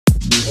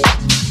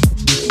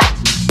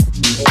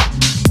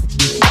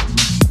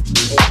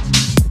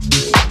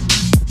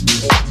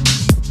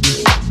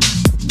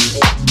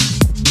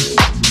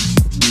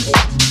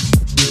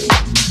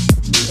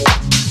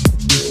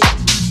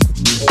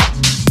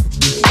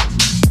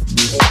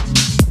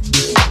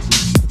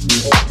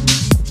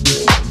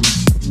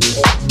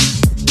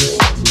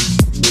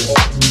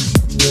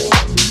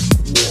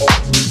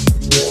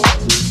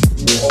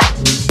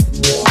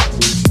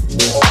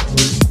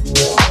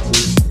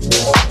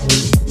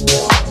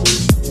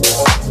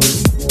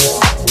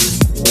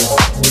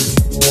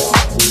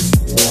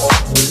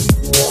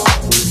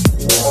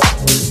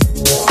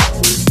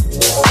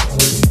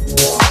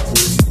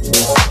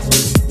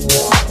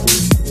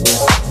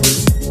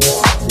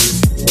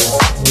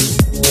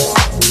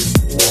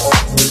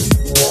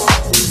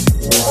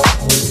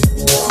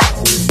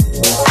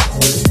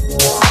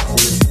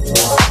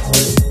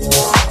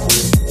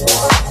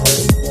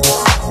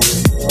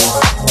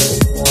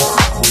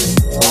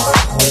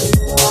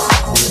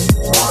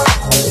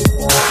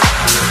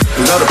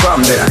not a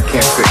problem that I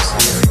can't fix,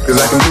 cause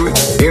I can do it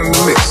in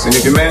the mix. And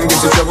if your man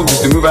gets in trouble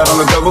just to move out on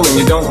the double and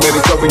you don't let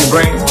it trouble your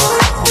brain,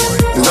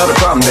 there's not a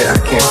problem that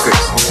I can't fix,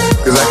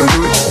 cause I can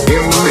do it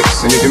in the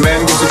mix. And if your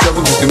man gets in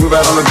trouble just to move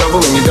out on the double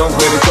and you don't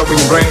let it trouble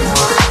your brain,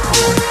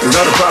 there's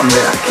not a problem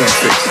that I can't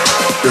fix,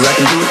 cause I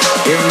can do it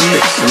in the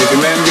mix. And if your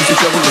man gets in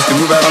trouble just to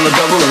move out on the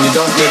double and you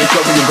don't let it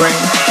trouble your brain,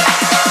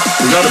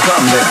 there's not a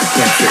problem that I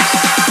can't fix,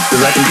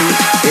 cause I can do it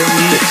in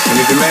the mix.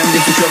 And if your man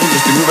gets in trouble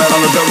just to move out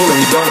on the double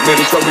and you don't let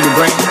it trouble your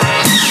brain,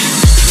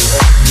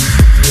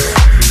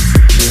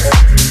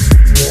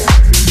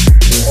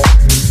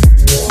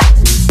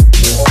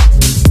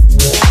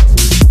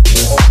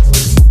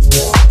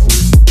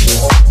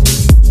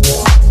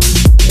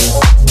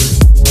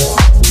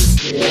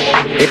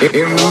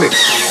 in the mix,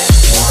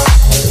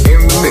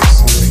 in the mix,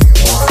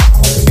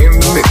 in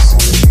the mix,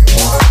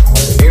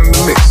 in the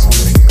mix,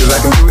 cause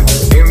I can do it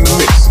in the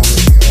mix,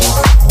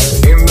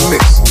 in the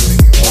mix,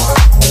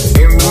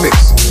 in the mix,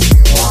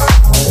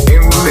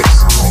 in the mix,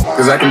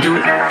 cause I can do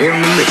it in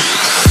the mix,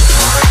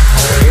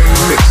 in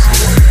the mix,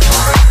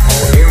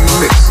 in the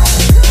mix,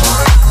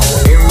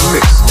 in the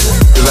mix,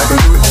 cause I can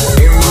do it in the mix, in the mix, in the mix, in the mix, cause I can do it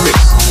in the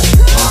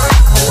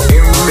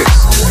mix, in the mix,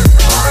 in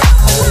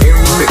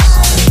the mix,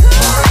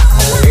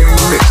 in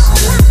the mix,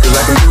 cause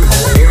I can do it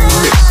in the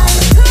mix,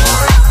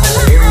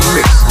 in the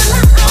mix,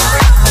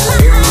 in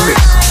the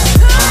mix,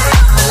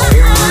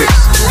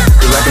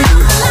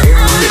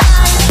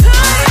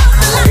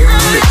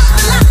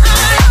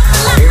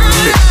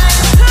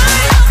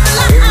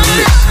 in the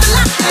mix.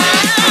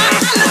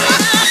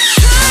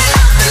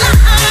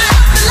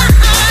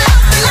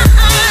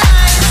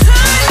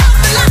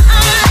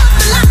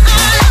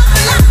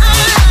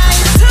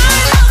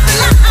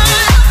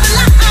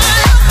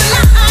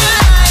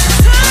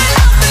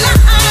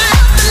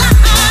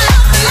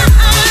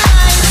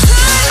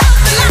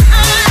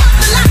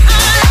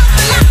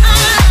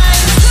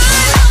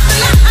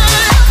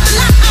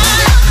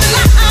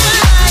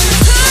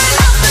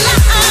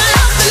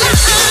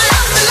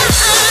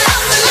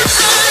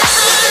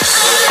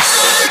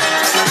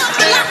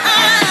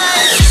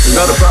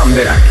 Not a problem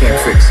that I can't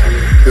fix,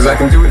 cause I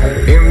can do it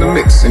in the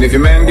mix. And if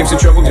your man gives you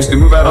trouble just to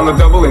move out on the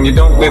double and you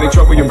don't let it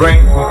trouble your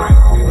brain,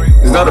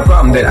 there's not a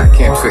problem that I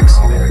can't fix,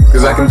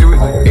 cause I can do it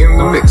in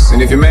the mix.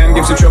 And if your man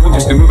gives you trouble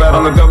just to move out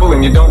on the double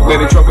and you don't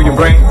let it trouble your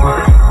brain,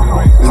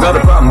 there's not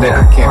a problem that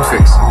I can't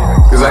fix,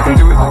 cause I can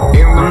do it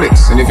in the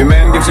mix. And if your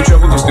man gives you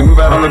trouble just to move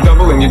out on the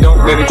double and you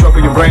don't let it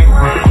trouble your brain,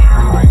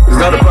 there's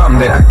not a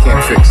problem that I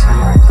can't fix,